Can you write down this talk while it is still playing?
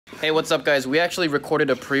Hey, what's up, guys? We actually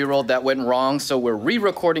recorded a pre-roll that went wrong, so we're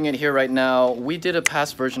re-recording it here right now. We did a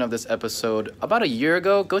past version of this episode about a year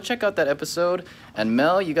ago. Go check out that episode. And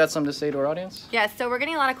Mel, you got something to say to our audience? Yeah, so we're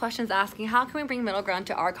getting a lot of questions asking, how can we bring Middle Ground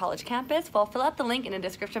to our college campus? Well, fill out the link in the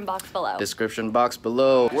description box below. Description box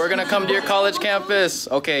below. We're gonna come to your college campus.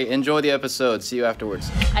 Okay, enjoy the episode. See you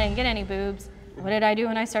afterwards. I didn't get any boobs. What did I do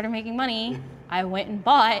when I started making money? I went and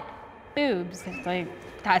bought boobs. Like,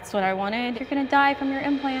 that's what I wanted. You're gonna die from your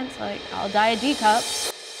implants. Like, I'll die a D cup.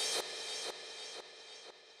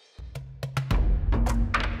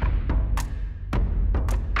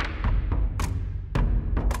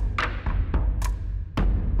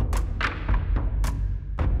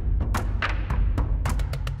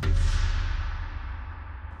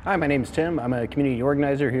 Hi, my name is Tim. I'm a community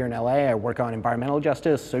organizer here in LA. I work on environmental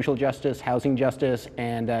justice, social justice, housing justice,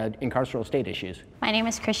 and incarceral state issues. My name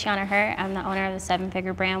is Christiana Hurt. I'm the owner of the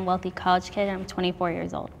seven-figure brand Wealthy College Kid, and I'm 24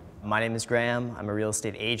 years old. My name is Graham. I'm a real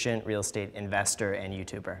estate agent, real estate investor, and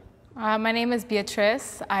YouTuber. My name is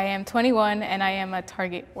Beatrice. I am 21, and I am a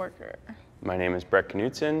Target worker. My name is Brett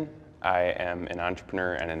Knudsen. I am an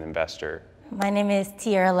entrepreneur and an investor. My name is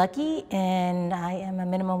Tiara Lucky, and I am a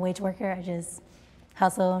minimum wage worker. I just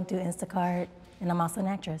hustle, do Instacart, and I'm also an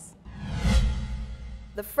actress.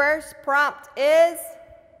 The first prompt is,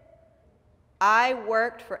 I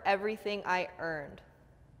worked for everything I earned.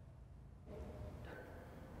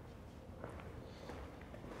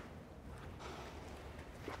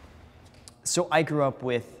 So I grew up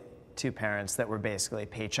with two parents that were basically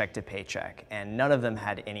paycheck to paycheck, and none of them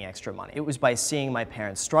had any extra money. It was by seeing my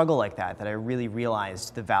parents struggle like that that I really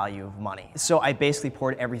realized the value of money. So I basically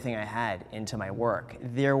poured everything I had into my work.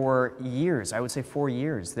 There were years, I would say 4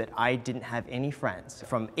 years, that I didn't have any friends.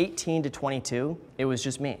 From 18 to 22, it was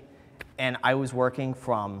just me. And I was working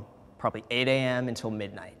from probably 8 a.m. until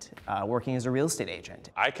midnight, working as a real estate agent.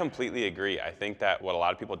 I completely agree. I think that what a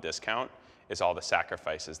lot of people discount is all the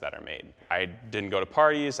sacrifices that are made. I didn't go to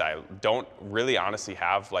parties. I don't really honestly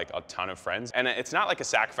have like a ton of friends. And it's not like a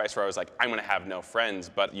sacrifice where I was like, I'm gonna have no friends,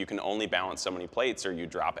 but you can only balance so many plates or you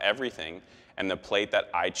drop everything. And the plate that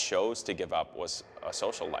I chose to give up was a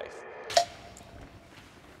social life.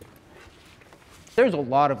 There's a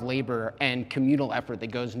lot of labor and communal effort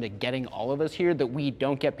that goes into getting all of us here that we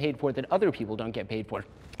don't get paid for, that other people don't get paid for.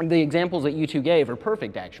 The examples that you two gave are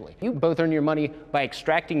perfect, actually. You both earn your money by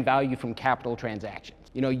extracting value from capital transactions.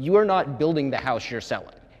 You know, you are not building the house you're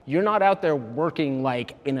selling. You're not out there working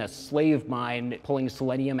like in a slave mine, pulling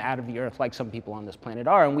selenium out of the earth like some people on this planet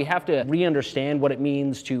are. And we have to re-understand what it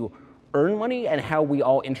means to earn money and how we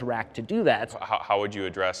all interact to do that. How would you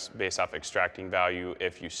address, based off extracting value,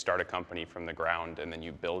 if you start a company from the ground and then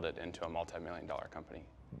you build it into a multi-million-dollar company?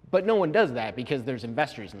 But no one does that because there's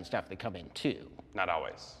investors and stuff that come in too. Not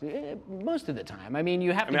always. Most of the time. I mean,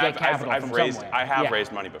 you have to get capital from somewhere. I have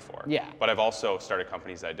raised money before. Yeah. But I've also started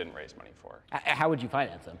companies that I didn't raise money for. How would you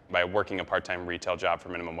finance them? By working a part-time retail job for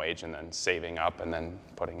minimum wage and then saving up and then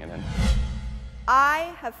putting it in.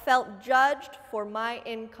 I have felt judged for my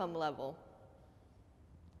income level.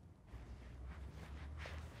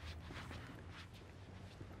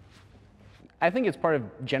 I think it's part of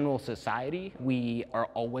general society. We are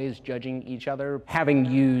always judging each other. Having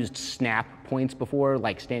used SNAP points before,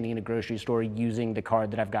 like standing in a grocery store, using the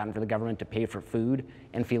card that I've gotten for the government to pay for food,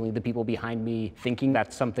 and feeling the people behind me thinking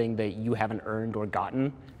that's something that you haven't earned or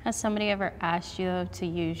gotten. Has somebody ever asked you to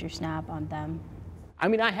use your Snap on them? I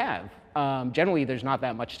mean, I have. Generally, there's not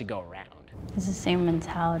that much to go around. It's the same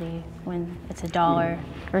mentality when it's $1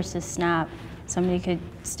 versus Snap. Somebody could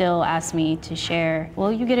still ask me to share.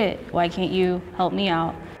 Well, you get it. Why can't you help me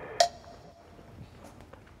out?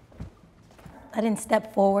 I didn't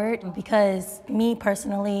step forward because me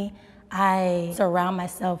personally, I surround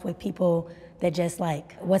myself with people that just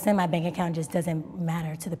like, what's in my bank account just doesn't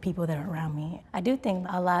matter to the people that are around me. I do think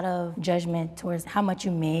a lot of judgment towards how much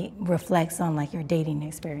you make reflects on like your dating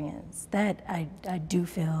experience. That I do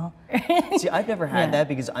feel. See, I've never had that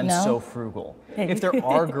because I'm so frugal. If there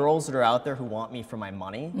are girls that are out there who want me for my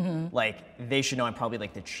money, like they should know I'm probably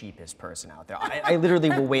like the cheapest person out there. I literally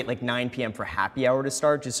will wait like 9 p.m. for happy hour to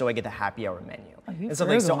start just so I get the happy hour menu. And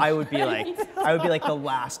so, so I would be like, the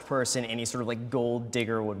last person any sort of like gold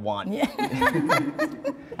digger would want.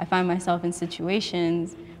 I find myself in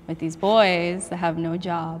situations with these boys that have no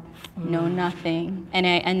job, no nothing, and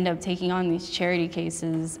I end up taking on these charity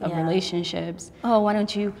cases of relationships. Oh, why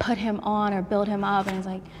don't you put him on or build him up? And it's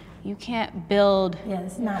like, You can't build. Yeah,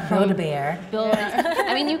 it's not Build-A-Bear.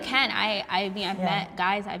 I mean, you can. I mean, I've met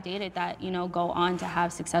guys I've dated that, go on to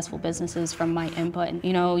have successful businesses from my input. And,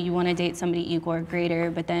 you want to date somebody equal or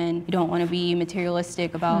greater, but then you don't want to be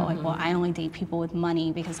materialistic about like, well, I only date people with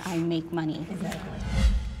money because I make money. Exactly.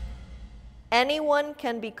 Anyone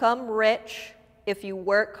can become rich if you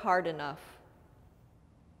work hard enough.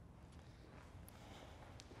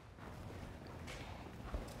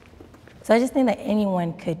 So I just think that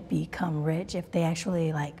anyone could become rich if they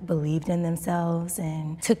actually believed in themselves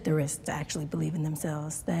and took the risk to actually believe in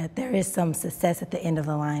themselves, that there is some success at the end of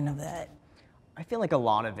the line of that. I feel like a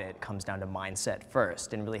lot of it comes down to mindset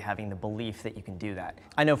first and really having the belief that you can do that.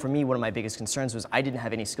 I know for me, one of my biggest concerns was I didn't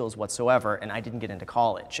have any skills whatsoever and I didn't get into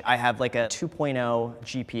college. I have like a 2.0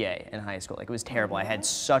 GPA in high school. It was terrible. I had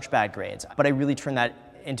such bad grades, but I really turned that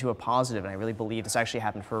into a positive, and I really believe this actually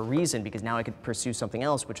happened for a reason, because now I could pursue something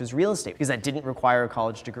else, which was real estate, because that didn't require a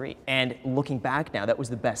college degree. And looking back now, that was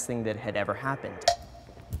the best thing that had ever happened.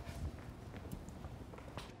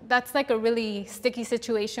 That's like a really sticky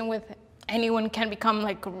situation with anyone can become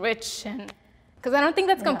rich, and because I don't think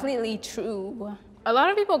that's completely true. A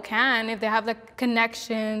lot of people can if they have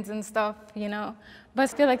connections and stuff, But I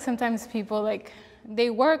feel like sometimes people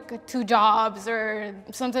they work 2 jobs, or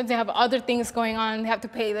sometimes they have other things going on. They have to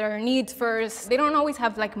pay their needs first. They don't always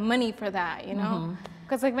have money for that,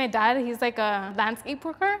 Because my dad, he's a landscape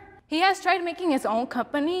worker. He has tried making his own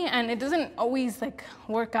company, and it doesn't always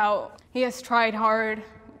work out. He has tried hard.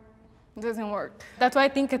 It doesn't work. That's why I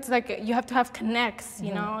think it's you have to have connects,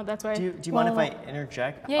 That's why. Do you mind if I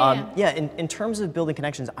interject? Yeah. In terms of building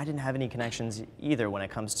connections, I didn't have any connections either when it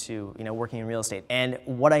comes to working in real estate. And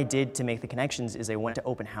what I did to make the connections is I went to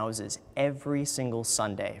open houses every single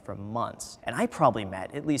Sunday for months. And I probably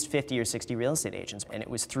met at least 50 or 60 real estate agents. And it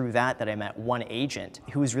was through that I met one agent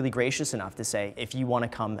who was really gracious enough to say, if you want to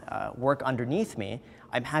come work underneath me,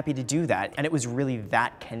 I'm happy to do that. And it was really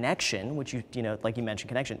that connection, which like you mentioned,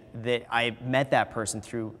 connection, that I met that person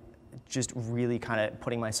through just really kind of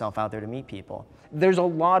putting myself out there to meet people. There's a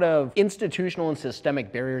lot of institutional and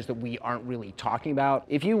systemic barriers that we aren't really talking about.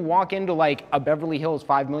 If you walk into a Beverly Hills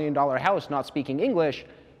 $5 million house not speaking English,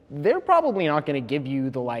 they're probably not going to give you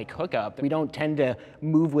the hookup. We don't tend to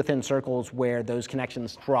move within circles where those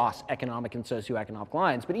connections cross economic and socioeconomic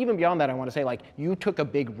lines. But even beyond that, I want to say you took a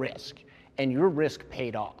big risk and your risk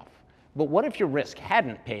paid off. But what if your risk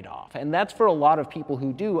hadn't paid off? And that's for a lot of people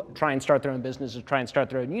who do try and start their own businesses, try and start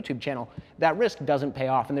their own YouTube channel. That risk doesn't pay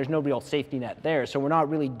off, and there's no real safety net there. So we're not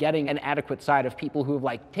really getting an adequate side of people who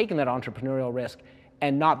have taken that entrepreneurial risk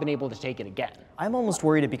and not been able to take it again. I'm almost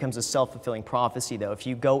worried it becomes a self-fulfilling prophecy, though. If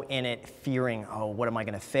you go in it fearing, oh, what am I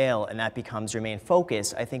going to fail, and that becomes your main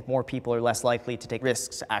focus, I think more people are less likely to take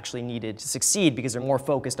risks actually needed to succeed because they're more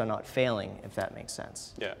focused on not failing, if that makes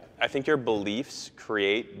sense. Yeah, I think your beliefs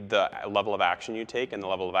create the level of action you take, and the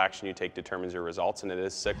level of action you take determines your results, and it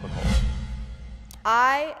is cyclical.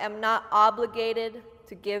 I am not obligated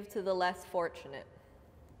to give to the less fortunate.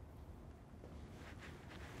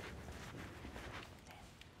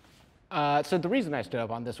 So the reason I stood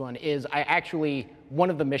up on this one is one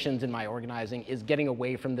of the missions in my organizing is getting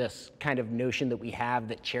away from this kind of notion that we have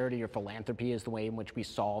that charity or philanthropy is the way in which we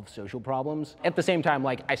solve social problems. At the same time,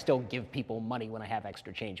 I still give people money when I have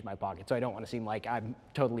extra change in my pocket, so I don't want to seem like I'm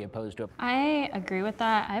totally opposed to it. I agree with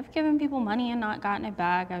that. I've given people money and not gotten it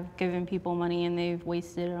back. I've given people money and they've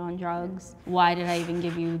wasted it on drugs. Why did I even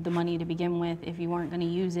give you the money to begin with if you weren't going to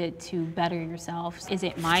use it to better yourself? Is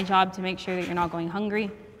it my job to make sure that you're not going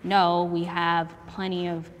hungry? No, we have plenty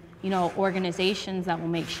of organizations that will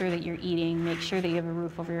make sure that you're eating, make sure that you have a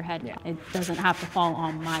roof over your head. Yeah. It doesn't have to fall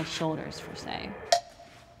on my shoulders, per se.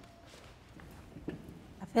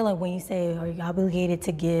 I feel like when you say, are you obligated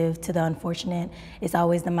to give to the unfortunate, it's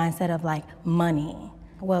always the mindset of money.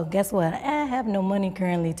 Well, guess what? I have no money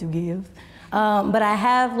currently to give. But I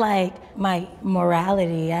have my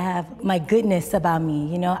morality, I have my goodness about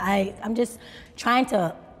me. I'm just trying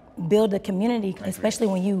to build a community, especially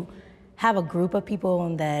when you have a group of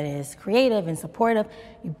people that is creative and supportive.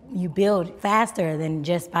 You build faster than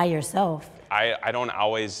just by yourself. I don't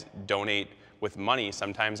always donate with money.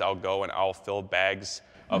 Sometimes I'll go and I'll fill bags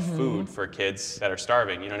of food for kids that are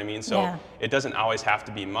starving, you know what I mean? So it doesn't always have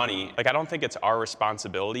to be money. I don't think it's our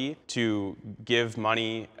responsibility to give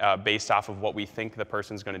money based off of what we think the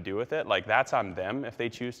person's gonna do with it. That's on them if they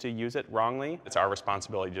choose to use it wrongly. It's our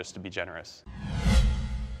responsibility just to be generous.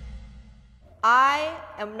 I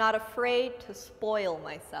am not afraid to spoil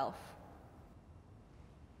myself.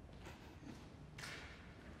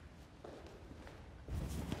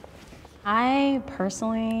 I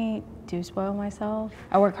personally do spoil myself.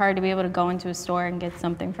 I work hard to be able to go into a store and get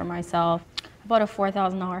something for myself. I bought a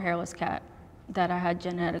 $4,000 hairless cat that I had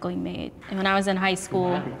genetically made. And when I was in high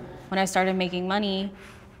school, when I started making money,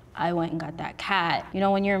 I went and got that cat. You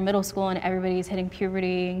know, when you're in middle school and everybody's hitting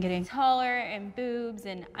puberty and getting taller and boobs,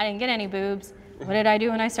 and I didn't get any boobs. What did I do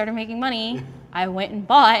when I started making money? I went and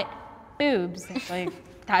bought boobs. Like,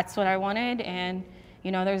 that's what I wanted. And,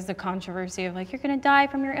 you know, there's the controversy of like, you're gonna die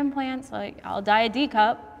from your implants. Like, I'll die a D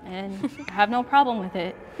cup and have no problem with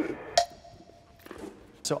it.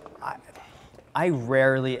 So I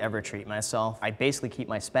rarely ever treat myself. I basically keep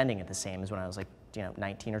my spending at the same as when I was like,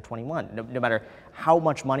 19 or 21. No matter how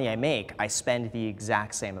much money I make, I spend the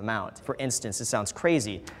exact same amount. For instance, it sounds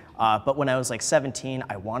crazy, but when I was like 17,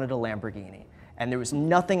 I wanted a Lamborghini. And there was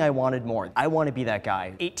nothing I wanted more. I want to be that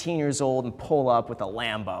guy, 18 years old and pull up with a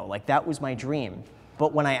Lambo. Like, that was my dream.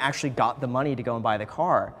 But when I actually got the money to go and buy the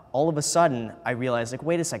car, all of a sudden I realized, like,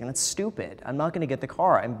 wait a second, that's stupid. I'm not gonna get the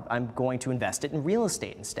car. I'm going to invest it in real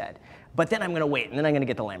estate instead. But then I'm gonna wait, and then I'm gonna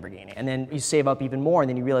get the Lamborghini. And then you save up even more, and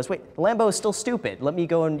then you realize, wait, the Lambo is still stupid. Let me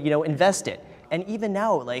go and, invest it. And even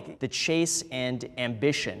now, like, the chase and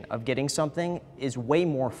ambition of getting something is way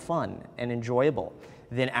more fun and enjoyable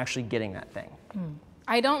than actually getting that thing.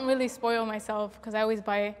 I don't really spoil myself because I always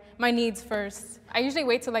buy my needs first. I usually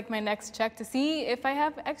wait till like my next check to see if I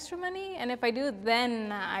have extra money, and if I do,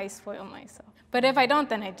 then I spoil myself. But if I don't,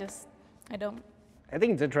 then I don't. I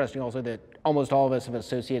think it's interesting also that almost all of us have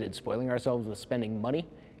associated spoiling ourselves with spending money,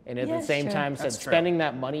 and at the same time said spending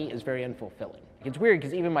that money is very unfulfilling. It's weird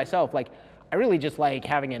because even myself, like, I really just like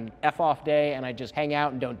having an F-off day and I just hang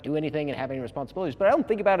out and don't do anything and have any responsibilities, but I don't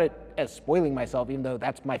think about it as spoiling myself, even though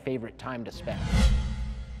that's my favorite time to spend.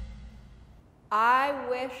 I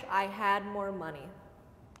wish I had more money.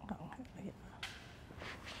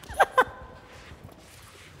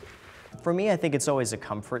 For me, I think it's always a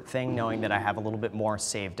comfort thing knowing that I have a little bit more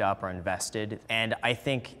saved up or invested. And I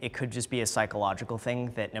think it could just be a psychological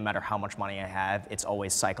thing that no matter how much money I have, it's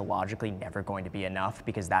always psychologically never going to be enough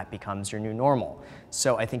because that becomes your new normal.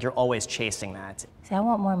 So I think you're always chasing that. See, I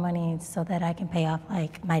want more money so that I can pay off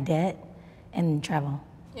like my debt and travel.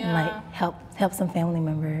 And like help some family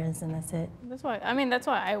members, and that's it. That's why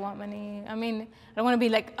I want money. I mean, I don't want to be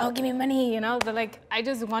like, oh, give me money, but like, I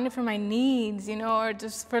just want it for my needs, or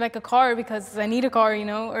just for like a car because I need a car,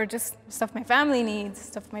 or just stuff my family needs,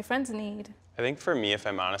 stuff my friends need. I think for me, if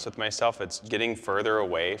I'm honest with myself, it's getting further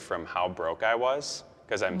away from how broke I was,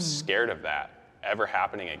 because I'm scared of that ever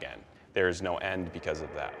happening again. There's no end because of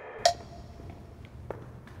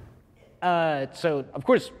that. So, of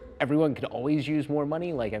course, everyone could always use more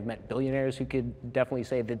money. Like, I've met billionaires who could definitely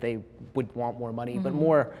say that they would want more money, but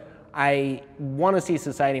more, I want to see a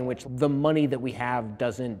society in which the money that we have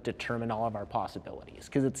doesn't determine all of our possibilities.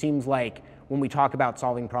 Because it seems like when we talk about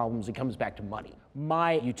solving problems, it comes back to money.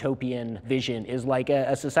 My utopian vision is like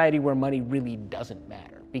a society where money really doesn't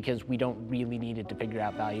matter because we don't really need it to figure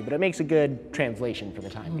out value, but it makes a good translation for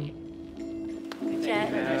the time being.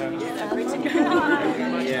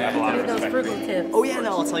 Oh yeah,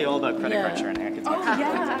 no, I'll tell you all about credit card churning.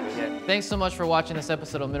 Thanks so much for watching this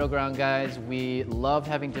episode of Middle Ground, guys. We loved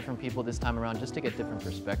having different people this time around just to get different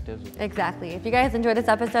perspectives. Exactly. If you guys enjoyed this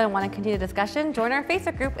episode and want to continue the discussion, join our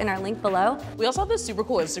Facebook group in our link below. We also have this super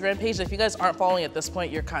cool Instagram page. If you guys aren't following at this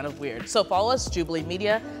point, you're kind of weird. So follow us, Jubilee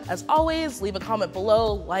Media. As always, leave a comment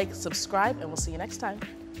below, like, subscribe, and we'll see you next time.